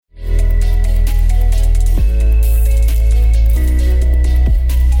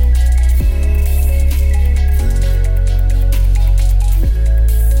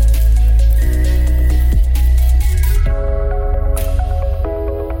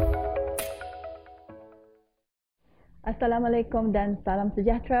Assalamualaikum dan salam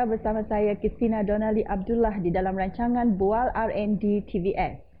sejahtera bersama saya Kristina Donali Abdullah di dalam rancangan Bual R&D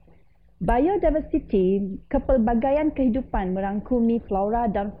TVS. Biodiversity, kepelbagaian kehidupan merangkumi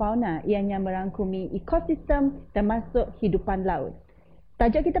flora dan fauna, ianya merangkumi ekosistem termasuk hidupan laut.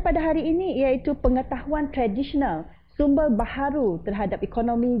 Tajuk kita pada hari ini iaitu Pengetahuan Tradisional Sumber Baharu terhadap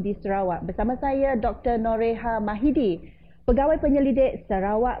Ekonomi di Sarawak. Bersama saya Dr Noreha Mahidi, Pegawai Penyelidik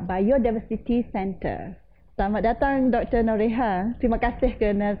Sarawak Biodiversity Center. Selamat datang Dr Noreha. Terima kasih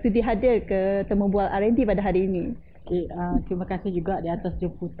kerana sudi hadir ke temu Bual R&D pada hari ini. Terima kasih juga di atas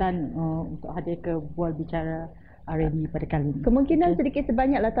jemputan untuk hadir ke Bual Bicara R&D pada kali ini. Kemungkinan sedikit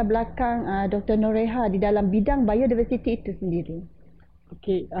sebanyak latar belakang Dr Noreha di dalam bidang biodiversity itu sendiri.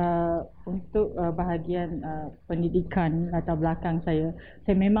 Untuk bahagian pendidikan latar belakang saya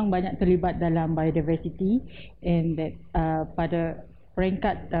memang banyak terlibat dalam biodiversity, and that pada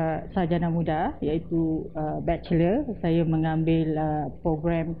peringkat sarjana muda iaitu bachelor, saya mengambil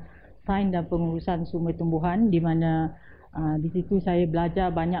program sains dan pengurusan sumber tumbuhan, di mana di situ saya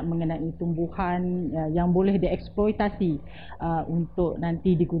belajar banyak mengenai tumbuhan yang boleh dieksploitasi untuk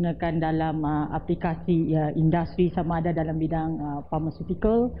nanti digunakan dalam aplikasi industri, sama ada dalam bidang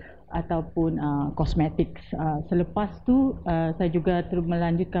pharmaceutical ataupun cosmetics. Selepas tu saya juga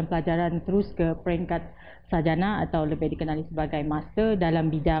melanjutkan pelajaran terus ke peringkat sarjana atau lebih dikenali sebagai master dalam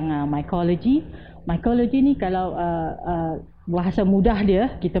bidang mycology. Mycology ni kalau bahasa mudah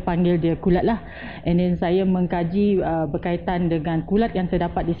dia, kita panggil dia kulat lah. And then saya mengkaji berkaitan dengan kulat yang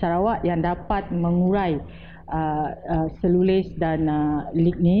terdapat di Sarawak yang dapat mengurai selulosis dan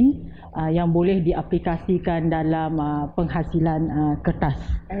lignin yang boleh diaplikasikan dalam penghasilan kertas.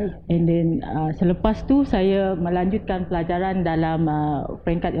 And then selepas tu saya melanjutkan pelajaran dalam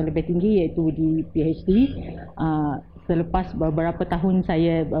peringkat yang lebih tinggi iaitu di PhD. Selepas beberapa tahun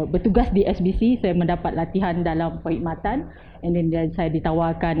saya bertugas di SBC, saya mendapat latihan dalam perkhidmatan, and then saya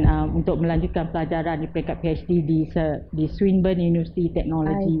ditawarkan untuk melanjutkan pelajaran di peringkat PhD di Swinburne University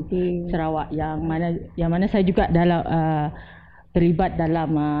Technology Sarawak, yang mana saya juga dalam terlibat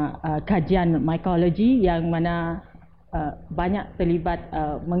dalam kajian mycology, yang mana banyak terlibat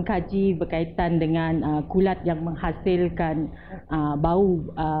mengkaji berkaitan dengan kulat yang menghasilkan bau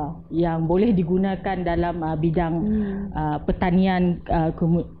yang boleh digunakan dalam bidang pertanian,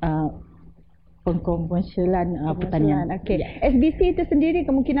 pengkomersialan pertanian. SBC itu sendiri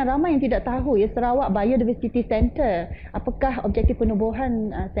kemungkinan ramai yang tidak tahu ya, Sarawak Biodiversity Center. Apakah objektif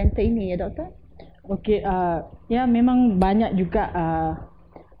penubuhan center ini ya, Doktor? Ya, memang banyak juga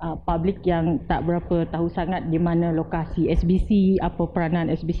public yang tak berapa tahu sangat di mana lokasi SBC, apa peranan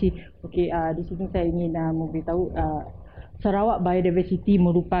SBC. Di sini saya ingin memberitahu Sarawak Biodiversity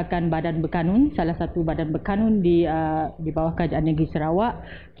merupakan badan berkanun, salah satu badan berkanun di bawah Kerajaan Negeri Sarawak.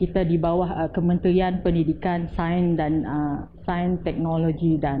 Kita di bawah Kementerian Pendidikan, Sains dan Sains,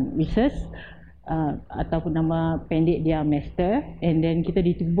 Teknologi dan Research, ataupun nama pendek dia Master. And then kita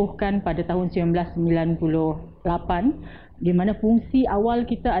ditubuhkan pada tahun 1998, di mana fungsi awal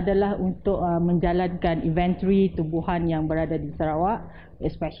kita adalah untuk menjalankan inventory tumbuhan yang berada di Sarawak,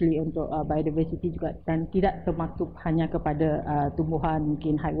 especially untuk biodiversity juga, dan tidak termaktub hanya kepada tumbuhan,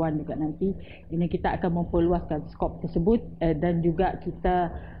 mungkin haiwan juga nanti. Ini kita akan memperluaskan skop tersebut, dan juga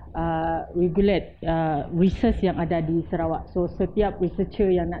kita regulate research yang ada di Sarawak. So setiap researcher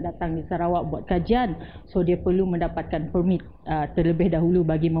yang nak datang di Sarawak buat kajian, so dia perlu mendapatkan permit terlebih dahulu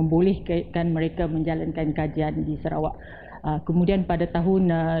bagi membolehkan mereka menjalankan kajian di Sarawak. Kemudian pada tahun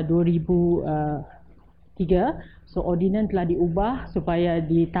 2003, so ordinan telah diubah supaya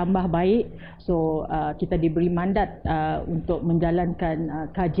ditambah baik. So kita diberi mandat untuk menjalankan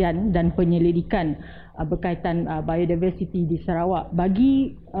kajian dan penyelidikan berkaitan biodiversity di Sarawak,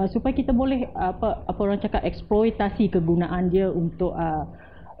 bagi supaya kita boleh apa orang cakap eksploitasi kegunaan dia untuk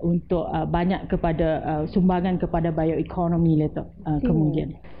banyak kepada sumbangan kepada bioekonomi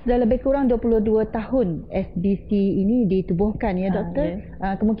kemudian. Sudah lebih kurang 22 tahun SBC ini ditubuhkan ya, Doktor.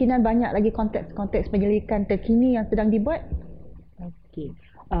 Kemungkinan banyak lagi konteks penyelidikan terkini yang sedang dibuat.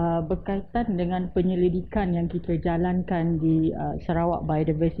 Berkaitan dengan penyelidikan yang kita jalankan di Sarawak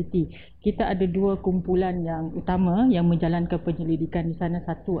Biodiversity, kita ada dua kumpulan yang utama yang menjalankan penyelidikan di sana.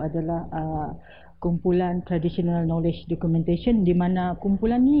 Satu adalah kumpulan Traditional Knowledge Documentation, di mana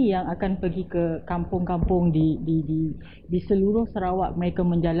kumpulan ni yang akan pergi ke kampung-kampung di seluruh Sarawak. Mereka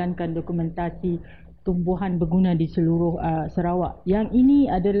menjalankan dokumentasi tumbuhan berguna di seluruh Sarawak. Yang ini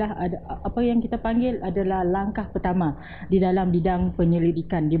adalah apa yang kita panggil adalah langkah pertama di dalam bidang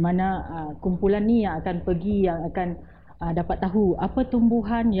penyelidikan, di mana kumpulan ni yang akan pergi, yang akan dapat tahu apa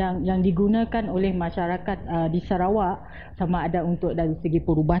tumbuhan yang digunakan oleh masyarakat di Sarawak, sama ada untuk dari segi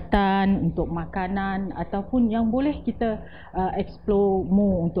perubatan, untuk makanan, ataupun yang boleh kita explore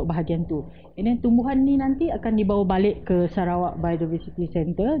more untuk bahagian tu. And then tumbuhan ni nanti akan dibawa balik ke Sarawak Biodiversity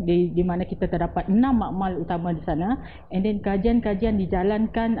Center di mana kita terdapat 6 makmal utama di sana. And then kajian-kajian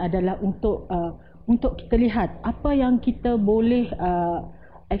dijalankan adalah untuk kita lihat apa yang kita boleh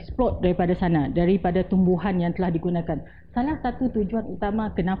explore daripada sana, daripada tumbuhan yang telah digunakan. Salah satu tujuan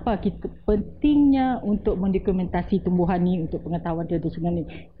utama kenapa kita pentingnya untuk mendokumentasi tumbuhan ni untuk pengetahuan tradisional ni.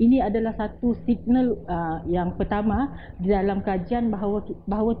 Ini adalah satu signal yang pertama di dalam kajian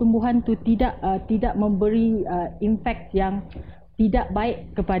bahawa tumbuhan tu tidak memberi impact yang tidak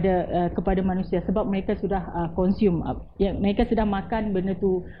baik kepada manusia, sebab mereka sudah consume, mereka sudah makan benda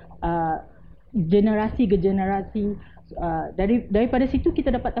tu generasi ke generasi. Daripada situ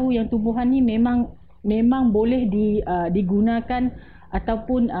kita dapat tahu yang tumbuhan ni memang boleh digunakan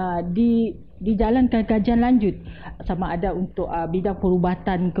ataupun dijalankan kajian lanjut, sama ada untuk bidang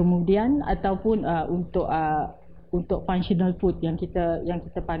perubatan kemudian ataupun untuk functional food yang kita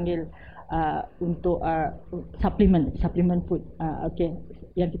panggil untuk supplement food,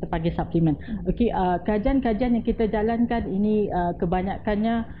 yang kita panggil suplemen. Kajian-kajian yang kita jalankan ini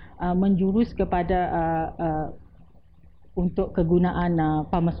kebanyakannya menjurus kepada untuk kegunaan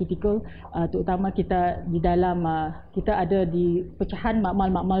pharmaceutical, terutama kita di dalam kita ada di pecahan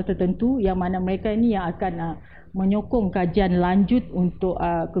makmal-makmal tertentu yang mana mereka ini yang akan menyokong kajian lanjut untuk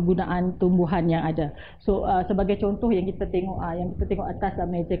kegunaan tumbuhan yang ada. So sebagai contoh yang kita tengok atas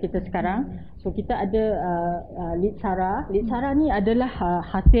meja kita sekarang, so kita ada lead Sara. Lead Sara ni adalah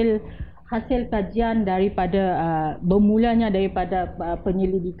hasil kajian daripada bermulanya daripada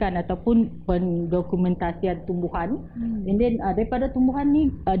penyelidikan ataupun pendokumentasian tumbuhan. And then daripada tumbuhan ni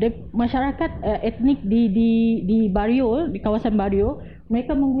masyarakat etnik di Bario, di kawasan Bario,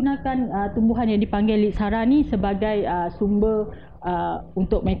 mereka menggunakan tumbuhan yang dipanggil litsara ni sebagai sumber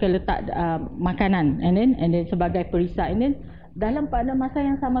untuk mereka letak makanan, and then sebagai perisai. And then pada masa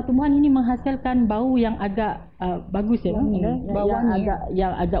yang sama tumbuhan ini menghasilkan bau yang agak bagus,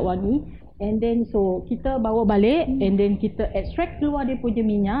 yang agak wangi. And then so kita bawa balik, and then kita extract keluar dia punya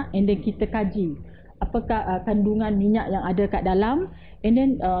minyak, and then kita kaji apakah kandungan minyak yang ada kat dalam. And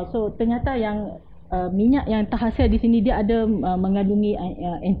then so ternyata yang minyak yang terhasil di sini dia ada mengandungi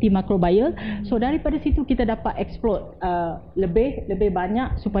antimikrobial. So daripada situ kita dapat explore lebih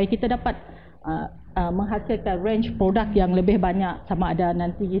banyak supaya kita dapat menghasilkan range produk yang lebih banyak, sama ada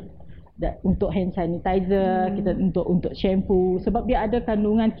nanti untuk hand sanitizer, kita untuk shampoo, sebab dia ada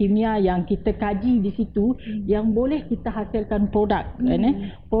kandungan kimia yang kita kaji di situ yang boleh kita hasilkan produk.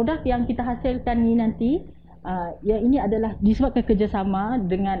 Produk yang kita hasilkan ni nanti yang ini adalah disebabkan kerjasama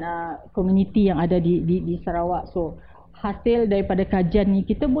dengan komuniti yang ada di Sarawak. So hasil daripada kajian ni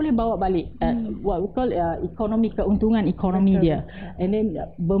kita boleh bawa balik what we call keuntungan ekonomi dia, and then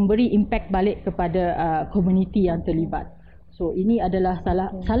memberi impact balik kepada komuniti yang terlibat. So ini adalah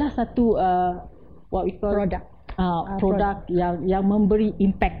salah satu what we call produk yang memberi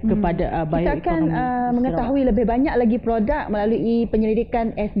impact kepada bioekonomi. Kita akan mengetahui lebih banyak lagi produk melalui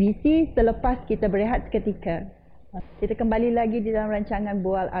penyelidikan SBC selepas kita berehat seketika. Kita kembali lagi di dalam rancangan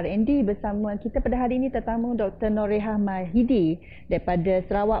Bual R&D bersama kita pada hari ini tetamu Dr Noreha Mahidi daripada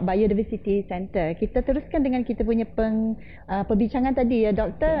Sarawak Biodiversity Center. Kita teruskan dengan kita punya perbincangan tadi ya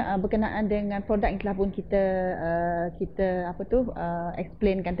Doktor, berkenaan dengan produk yang telah pun kita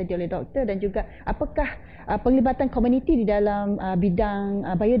explainkan tadi oleh Doktor, dan juga apakah penglibatan komuniti di dalam bidang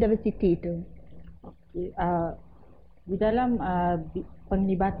biodiversity itu. Di dalam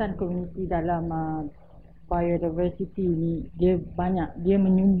penglibatan komuniti dalam biodiversity ni dia banyak, dia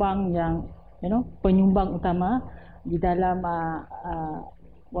menyumbang yang penyumbang utama di dalam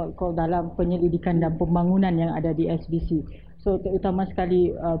dalam penyelidikan dan pembangunan yang ada di SBC. So terutama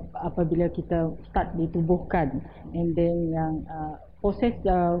sekali apabila kita start ditubuhkan, and then yang proses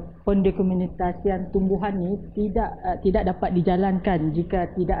pendokumentasian tumbuhan ni tidak dapat dijalankan jika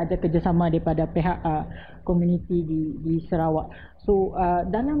tidak ada kerjasama daripada pihak komuniti di Sarawak. So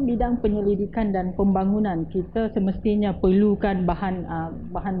dalam bidang penyelidikan dan pembangunan kita semestinya perlukan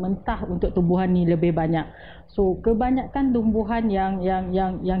bahan mentah untuk tumbuhan ni lebih banyak. So kebanyakan tumbuhan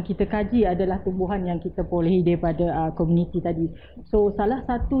yang kita kaji adalah tumbuhan yang kita perolehi daripada komuniti tadi. So salah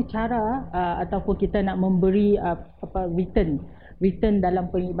satu cara ataupun kita nak memberi return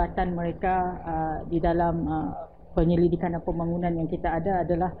dalam penglibatan mereka di dalam penyelidikan dan pembangunan yang kita ada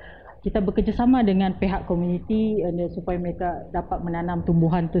adalah kita bekerjasama dengan pihak komuniti supaya mereka dapat menanam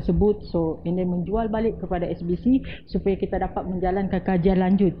tumbuhan tersebut. So ini menjual balik kepada SBC supaya kita dapat menjalankan kajian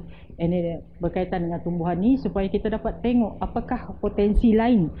lanjut ini berkaitan dengan tumbuhan ni, supaya kita dapat tengok apakah potensi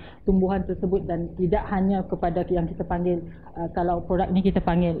lain tumbuhan tersebut, dan tidak hanya kepada yang kita panggil kalau produk ni kita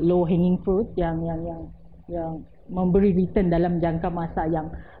panggil low hanging fruit yang memberi return dalam jangka masa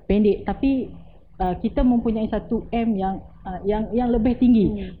yang pendek, tapi kita mempunyai satu aim yang lebih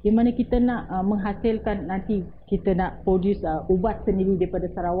tinggi, di mana kita nak menghasilkan, nanti kita nak produce ubat sendiri daripada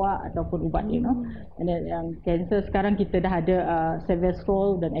Sarawak ataupun ubat and then yang kanser sekarang kita dah ada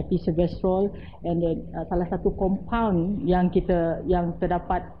silvestrol dan episod, and then salah satu compound yang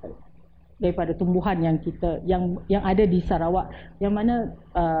terdapat daripada tumbuhan yang ada di Sarawak, yang mana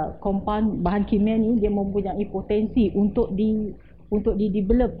compound bahan kimia ni dia mempunyai potensi untuk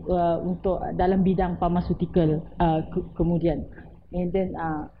di-develop untuk dalam bidang pharmaceutical kemudian. And then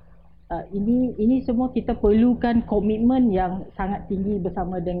ini semua kita perlukan komitmen yang sangat tinggi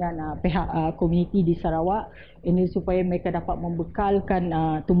bersama dengan pihak komuniti di Sarawak ini, supaya mereka dapat membekalkan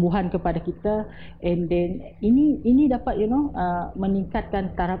tumbuhan kepada kita, and then ini dapat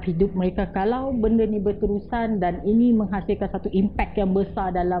meningkatkan taraf hidup mereka kalau benda ni berterusan, dan ini menghasilkan satu impact yang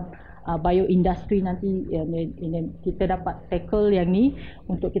besar dalam bioindustri nanti. Kita dapat tackle yang ni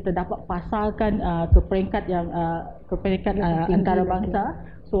untuk kita dapat pasarkan ke peringkat antarabangsa.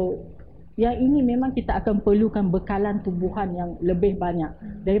 So yang ini memang kita akan perlukan bekalan tumbuhan yang lebih banyak.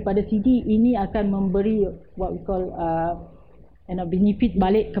 Daripada sini ini akan memberi what we call benefit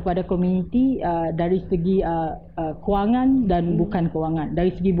balik kepada komuniti dari segi kewangan dan bukan kewangan.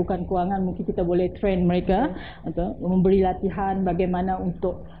 Dari segi bukan kewangan, mungkin kita boleh train mereka atau memberi latihan bagaimana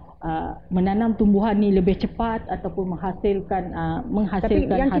untuk menanam tumbuhan ni lebih cepat ataupun menghasilkan Tapi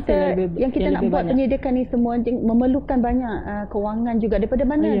yang kita nak buat banyak. Penyelidikan ni semua memerlukan banyak kewangan juga. Daripada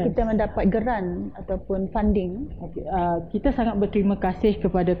mana kita mendapat geran ataupun funding? Kita sangat berterima kasih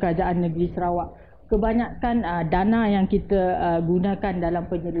kepada Kerajaan Negeri Sarawak. Kebanyakan dana yang kita gunakan dalam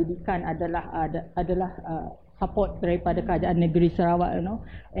penyelidikan adalah support daripada Kerajaan Negeri Sarawak,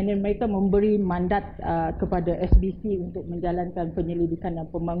 and then mereka memberi mandat kepada SBC untuk menjalankan penyelidikan dan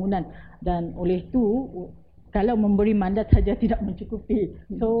pembangunan, dan oleh itu kalau memberi mandat saja tidak mencukupi,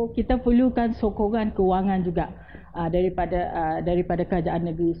 so kita perlukan sokongan kewangan juga daripada Kerajaan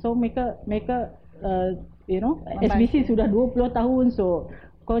Negeri. So mereka SBC sudah 20 tahun, so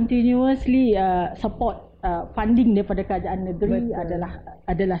continuously support funding daripada Kerajaan Negeri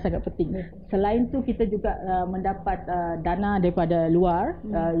adalah sangat penting. Selain tu kita juga mendapat dana daripada luar,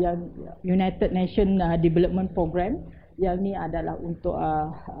 yang United Nations Development Program, yang ni adalah untuk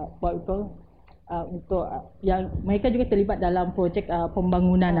untuk yang mereka juga terlibat dalam projek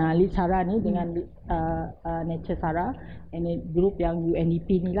pembangunan Lit Sara ni dengan Nature Sara, ini grup yang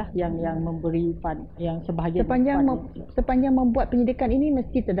UNDP ni lah yang memberi fund, yang sebahagian sepanjang membuat penyidikan ini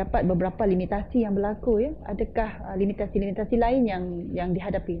mesti terdapat beberapa limitasi yang berlaku, ya. Adakah limitasi lain yang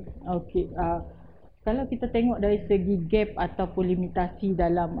dihadapi? Okey, kalau kita tengok dari segi gap ataupun limitasi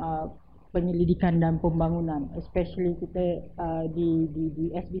dalam penyelidikan dan pembangunan, especially kita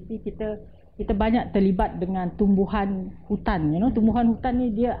di SBC kita banyak terlibat dengan tumbuhan hutan. Tumbuhan hutan ni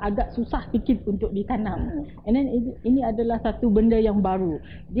dia agak susah sikit untuk ditanam. And then ini adalah satu benda yang baru.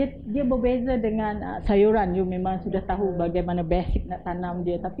 Dia berbeza dengan sayuran. You memang sudah tahu bagaimana basic nak tanam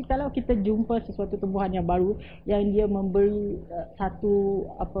dia. Tapi kalau kita jumpa sesuatu tumbuhan yang baru yang dia memberi satu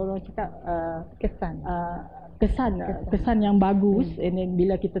kesan yang bagus, and then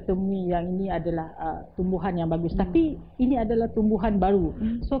bila kita temui yang ini adalah tumbuhan yang bagus, tapi ini adalah tumbuhan baru,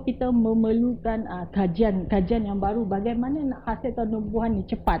 so kita memerlukan kajian yang baru bagaimana nak hasilkan tumbuhan ni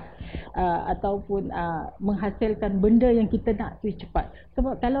cepat, ataupun menghasilkan benda yang kita nak tu cepat.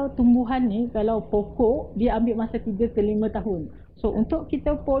 Sebab kalau tumbuhan ni, kalau pokok dia ambil masa 3 ke 5 tahun. So untuk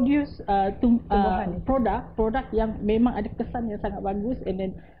kita produce produk yang memang ada kesan yang sangat bagus, and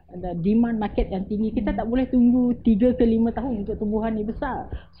then demand market yang tinggi, kita tak boleh tunggu 3 ke 5 tahun untuk tumbuhan ni besar.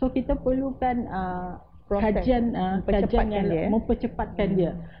 So kita perlukan kajian yang mempercepatkan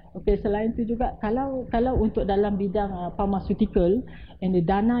dia. Okey, selain itu juga kalau untuk dalam bidang pharmaceutical, and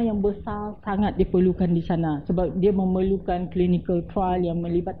dana yang besar sangat diperlukan di sana, sebab dia memerlukan clinical trial yang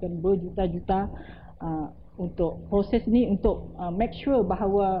melibatkan berjuta-juta untuk proses ni, untuk make sure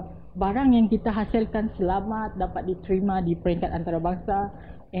bahawa barang yang kita hasilkan selamat, dapat diterima di peringkat antarabangsa,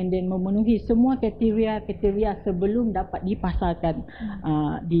 and then memenuhi semua kriteria sebelum dapat dipasarkan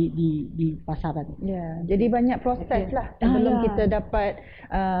di pasaran. Ya, jadi banyak proses lah sebelum kita dapat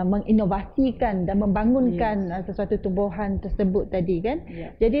menginovasikan dan membangunkan sesuatu tumbuhan tersebut tadi kan.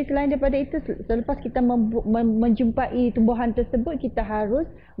 Jadi selain daripada itu, selepas kita menjumpai tumbuhan tersebut, kita harus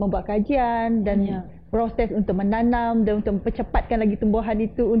membuat kajian dan proses untuk menanam dan untuk mempercepatkan lagi tumbuhan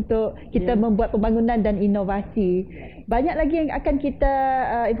itu untuk kita membuat pembangunan dan inovasi. Banyak lagi yang akan kita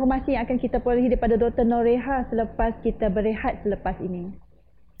informasi yang akan kita perolehi daripada Dr Noreha selepas kita berehat selepas ini.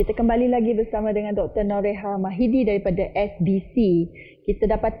 Kita kembali lagi bersama dengan Dr Noreha Mahidi daripada SBC.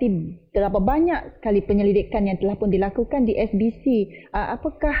 Kita dapati terlalu banyak sekali penyelidikan yang telah pun dilakukan di SBC.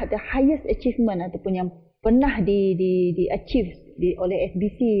 Apakah the highest achievement ataupun yang pernah di achieve oleh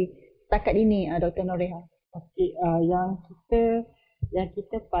SBC setakat ini, Dr Noreha? Okey, yang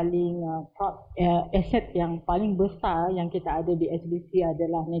kita paling proud, aset yang paling besar yang kita ada di SBC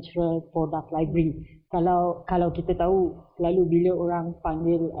adalah Natural Product Library. Kalau kita tahu, selalu bila orang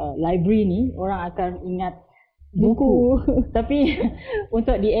panggil library ni, orang akan ingat buku. Tapi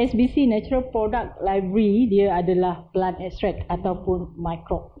untuk di SBC Natural Product Library, dia adalah plant extract ataupun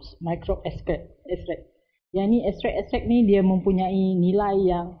microbe extract. Yang ni extract ni dia mempunyai nilai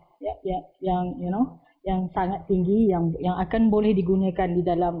yang yang sangat tinggi yang akan boleh digunakan di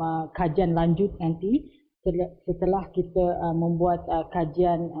dalam kajian lanjut nanti setelah kita membuat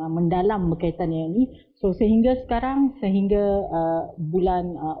kajian mendalam berkaitan dengan ini. So sehingga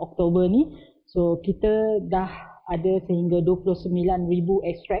bulan Oktober ni, so kita dah ada sehingga 29,000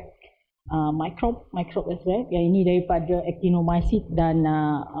 ekstrak microbe extract, yang ini daripada actinomycete dan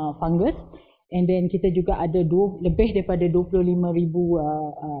fungus. And then kita juga ada lebih daripada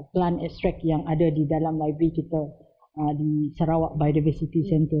 25,000 plant extract yang ada di dalam library kita di Sarawak Biodiversity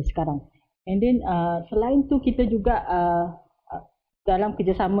Center sekarang. And then selain tu kita juga dalam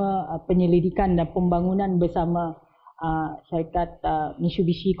kerjasama penyelidikan dan pembangunan bersama syarikat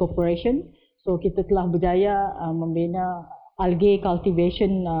Mitsubishi Corporation. So kita telah berjaya membina algae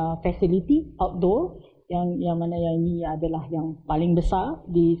cultivation facility outdoor yang mana yang ini adalah yang paling besar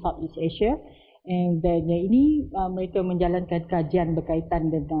di Southeast Asia. And then yang ini mereka menjalankan kajian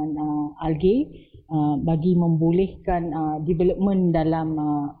berkaitan dengan algae bagi membolehkan development dalam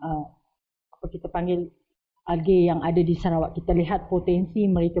apa kita panggil algae yang ada di Sarawak. Kita lihat potensi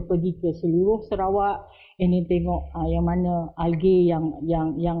mereka pergi ke seluruh Sarawak and then tengok yang mana algae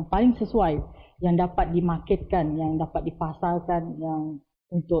yang paling sesuai, yang dapat dimarketkan, yang dapat dipasarkan, yang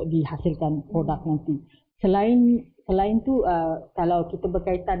untuk dihasilkan produk nanti. Selain tu, kalau kita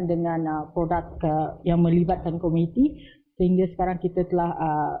berkaitan dengan produk yang melibatkan komuniti, sehingga sekarang kita telah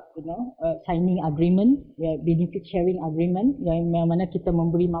signing agreement, benefit sharing agreement, yang mana kita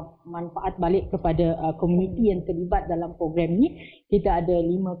memberi manfaat balik kepada komuniti yang terlibat dalam program ni. Kita ada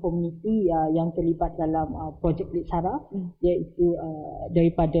 5 komuniti yang terlibat dalam projek Liksara, iaitu 2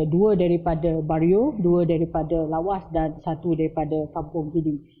 daripada Bario, 2 daripada Lawas dan 1 daripada Kampung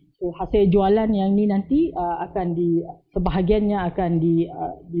Kiding. So hasil jualan yang ni nanti sebahagiannya akan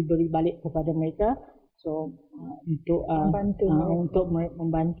diberi balik kepada mereka. So untuk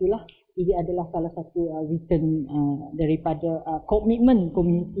membantulah. Ini adalah salah satu return daripada komitmen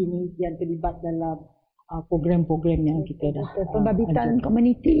komuniti ni yang terlibat dalam program-program yang kita dah pembabitan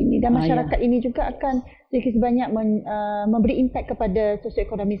komuniti ini dan masyarakat ini juga akan sedikit sebanyak memberi impact kepada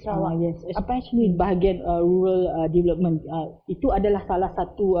sosioekonomi Sarawak. Yes, especially bahagian rural development. Itu adalah salah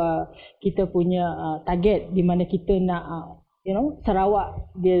satu kita punya target, di mana kita nak Sarawak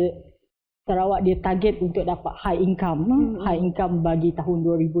dia target untuk dapat high income bagi tahun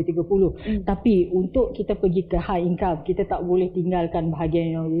 2030. Tapi untuk kita pergi ke high income, kita tak boleh tinggalkan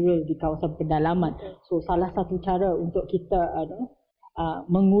bahagian yang rural di kawasan pedalaman. So salah satu cara untuk kita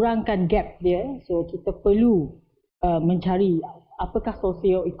mengurangkan gap dia, so kita perlu mencari apakah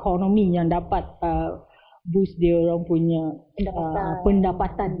sosioekonomi yang dapat boost dia orang punya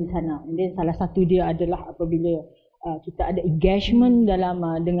pendapatan di sana. And then salah satu dia adalah apabila kita ada engagement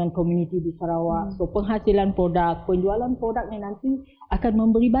dengan komuniti di Sarawak. So penghasilan produk, penjualan produk yang nanti akan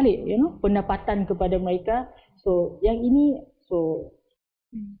memberi balik pendapatan kepada mereka. So yang ini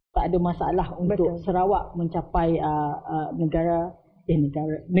tak ada masalah untuk Sarawak mencapai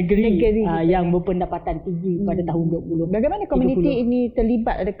negeri yang berpendapatan tinggi pada tahun 20. Bagaimana komuniti ini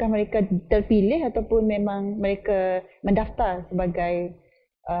terlibat? Adakah mereka terpilih ataupun memang mereka mendaftar sebagai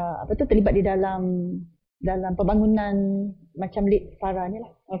terlibat di dalam pembangunan macam Liksara ni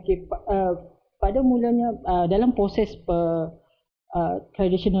lah? Okey, pada mulanya dalam proses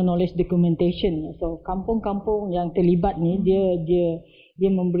traditional knowledge documentation, so kampung-kampung yang terlibat ni dia dia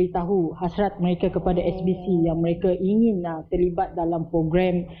memberitahu hasrat mereka kepada SBC yang mereka ingin terlibat dalam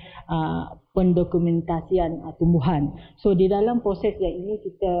program pendokumentasian tumbuhan. So di dalam proses yang ini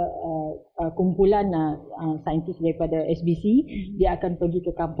kita kumpulan saintis daripada SBC dia akan pergi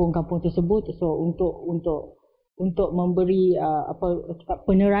ke kampung-kampung tersebut untuk memberi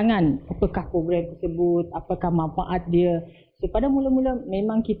penerangan apakah program tersebut, apakah manfaat dia. So pada mula-mula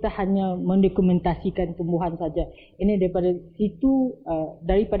memang kita hanya mendokumentasikan tumbuhan saja. Ini daripada situ,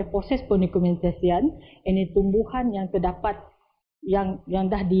 daripada proses pendokumentasian, ini tumbuhan yang terdapat yang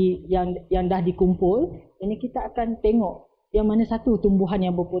dah dikumpul, ini kita akan tengok yang mana satu tumbuhan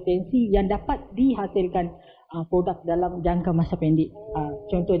yang berpotensi yang dapat dihasilkan produk dalam jangka masa pendek.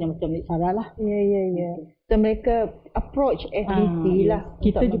 Contohnya macam Sarah lah. Ya. So mereka approach SBC lah.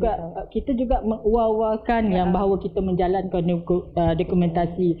 Kita juga mengawal-awalkan yang bahawa kita menjalankan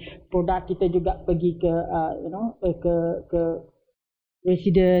dokumentasi produk. Kita juga pergi ke ke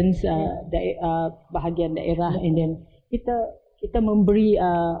residents bahagian daerah, and then kita memberi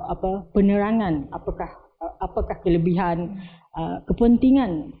penerangan apakah kelebihan,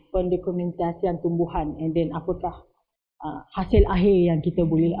 kepentingan pendokumentasian tumbuhan, and then apakah hasil akhir yang kita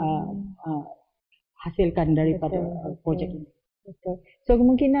boleh hasilkan daripada projek ini. Betul. So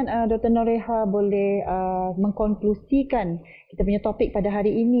kemungkinan Dr Noreha boleh mengkonklusikan kita punya topik pada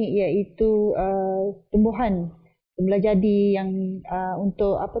hari ini, iaitu tumbuhan semula jadi yang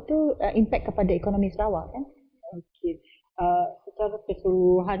untuk impact kepada ekonomi Sarawak, kan? Okey. Secara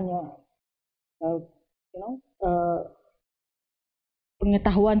keseluruhannya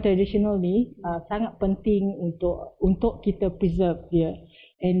pengetahuan tradisional ni sangat penting untuk kita preserve dia,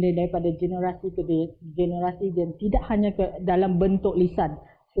 and daripada generasi ke generasi, dan tidak hanya dalam bentuk lisan.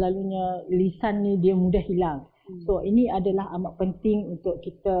 Selalunya lisan ni dia mudah hilang. So ini adalah amat penting untuk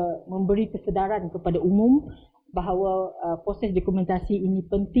kita memberi kesedaran kepada umum bahawa proses dokumentasi ini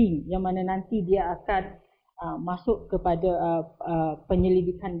penting, yang mana nanti dia akan masuk kepada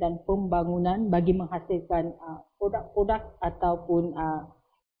penyelidikan dan pembangunan bagi menghasilkan produk-produk ataupun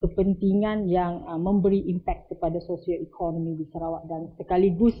kepentingan yang memberi impact kepada sosioekonomi di Sarawak, dan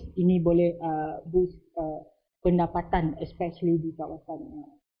sekaligus ini boleh boost pendapatan, especially di kawasan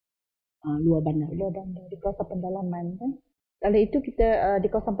luar bandar, di kawasan pendalaman, kan? Kalau itu kita di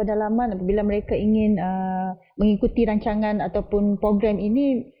kawasan pendalaman, apabila mereka ingin mengikuti rancangan ataupun program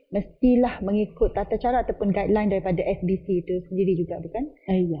ini, mestilah mengikut tata cara ataupun guideline daripada SBC itu sendiri juga, bukan?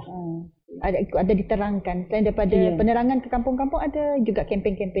 Ya. Ada diterangkan. Selain daripada penerangan ke kampung-kampung, ada juga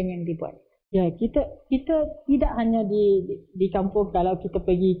kempen-kempen yang dibuat. Ya, kita tidak hanya di kampung. Kalau kita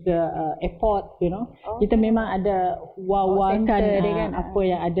pergi ke airport, kita memang ada wawakan apa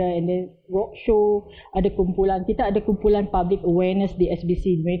yang ada, and then roadshow, ada kumpulan. Kita ada kumpulan public awareness di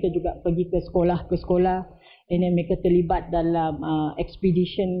SBC. Mereka juga pergi ke sekolah, and then mereka terlibat dalam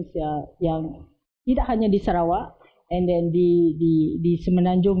expeditions yang tidak hanya di Sarawak, and then di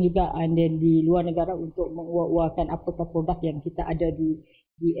Semenanjung juga, and then di luar negara, untuk menguak-uakan apakah produk yang kita ada di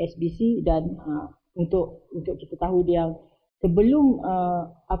SBC, dan untuk kita tahu dia sebelum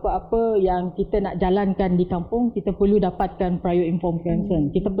apa-apa yang kita nak jalankan di kampung, kita perlu dapatkan prior informed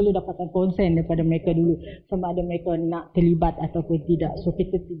consent. Kita perlu dapatkan consent daripada mereka dulu, sama ada mereka nak terlibat ataupun tidak. So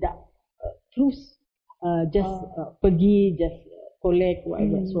kita tidak terus pergi just collect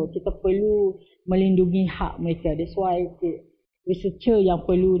whatever. So kita perlu melindungi hak mereka. That's why researcher yang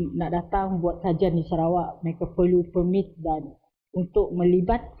perlu nak datang buat kajian di Sarawak, mereka perlu permit dan untuk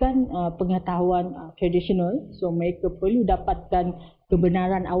melibatkan pengetahuan tradisional. So mereka perlu dapatkan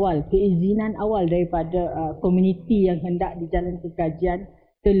kebenaran awal, keizinan awal daripada komuniti yang hendak dijalankan kajian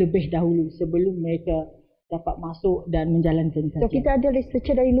terlebih dahulu sebelum mereka dapat masuk dan menjalankan kajian. So kita ada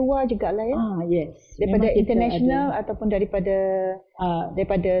researcher dari luar jugalah, ya? Yes. Daripada international ataupun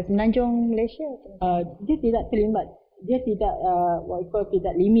daripada Semenanjung Malaysia? Dia tidak terlibat. Dia tidak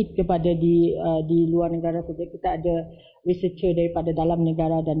tidak limit kepada di luar negara saja. Kita ada researcher daripada dalam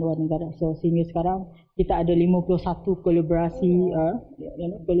negara dan luar negara. So sehingga sekarang kita ada 51 kolaborasi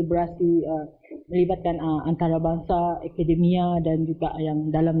melibatkan antarabangsa, akademia dan juga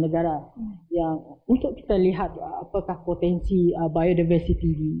yang dalam negara, yang untuk kita lihat apakah potensi biodiversity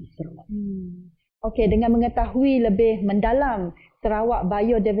di Sarawak. Okey, dengan mengetahui lebih mendalam Sarawak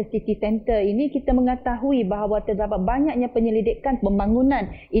Biodiversity Center ini, kita mengetahui bahawa terdapat banyaknya penyelidikan,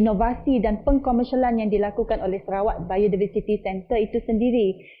 pembangunan, inovasi dan pengkomersialan yang dilakukan oleh Sarawak Biodiversity Center itu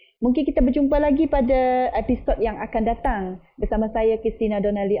sendiri. Mungkin kita berjumpa lagi pada episod yang akan datang. Bersama saya, Christina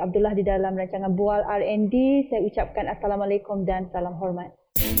Donnelly Abdullah, di dalam rancangan Bual R&D. Saya ucapkan Assalamualaikum dan salam hormat.